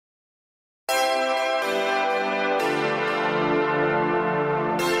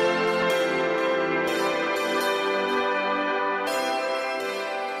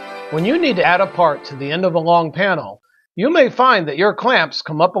When you need to add a part to the end of a long panel, you may find that your clamps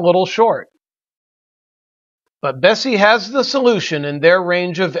come up a little short. But Bessey has the solution in their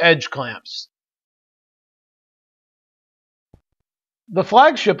range of edge clamps. The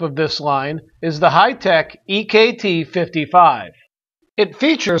flagship of this line is the high-tech EKT 55. It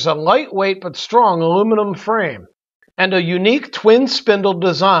features a lightweight but strong aluminum frame and a unique twin spindle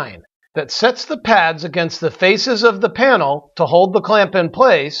design that sets the pads against the faces of the panel to hold the clamp in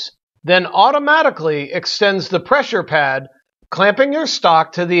place, then automatically extends the pressure pad, clamping your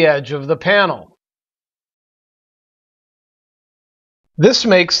stock to the edge of the panel. This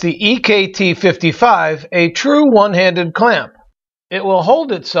makes the EKT 55 a true one-handed clamp. It will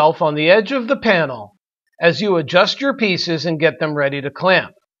hold itself on the edge of the panel as you adjust your pieces and get them ready to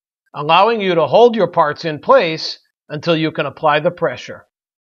clamp, allowing you to hold your parts in place until you can apply the pressure.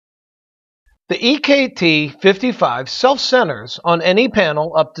 The EKT 55 self-centers on any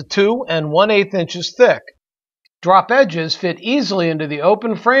panel up to 2 1/8 inches thick. Drop edges fit easily into the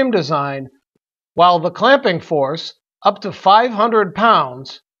open frame design, while the clamping force, up to 500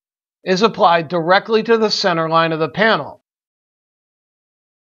 pounds, is applied directly to the center line of the panel.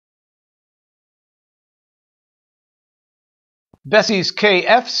 Bessey's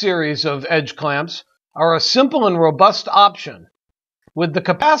KF series of edge clamps are a simple and robust option, with the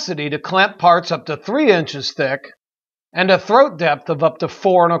capacity to clamp parts up to 3 inches thick and a throat depth of up to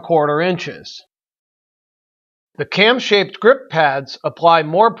 4 1/4 inches. The cam-shaped grip pads apply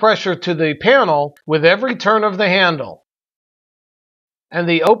more pressure to the panel with every turn of the handle, and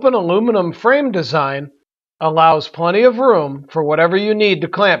the open aluminum frame design allows plenty of room for whatever you need to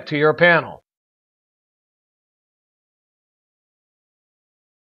clamp to your panel.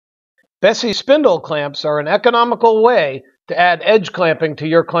 Bessey spindle clamps are an economical way to add edge clamping to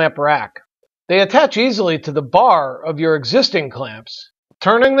your clamp rack. They attach easily to the bar of your existing clamps,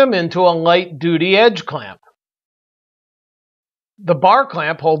 turning them into a light-duty edge clamp. The bar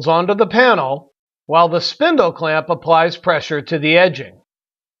clamp holds onto the panel, while the spindle clamp applies pressure to the edging.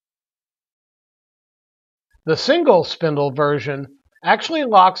 The single spindle version actually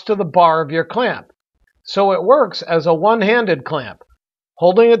locks to the bar of your clamp, so it works as a one-handed clamp,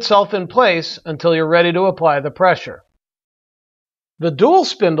 holding itself in place until you're ready to apply the pressure. The dual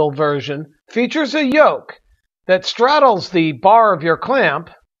spindle version features a yoke that straddles the bar of your clamp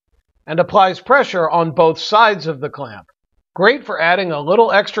and applies pressure on both sides of the clamp. Great for adding a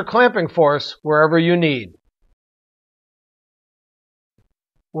little extra clamping force wherever you need.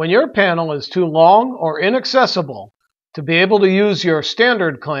 When your panel is too long or inaccessible to be able to use your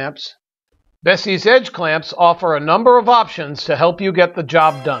standard clamps, Bessey's edge clamps offer a number of options to help you get the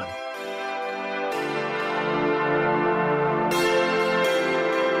job done.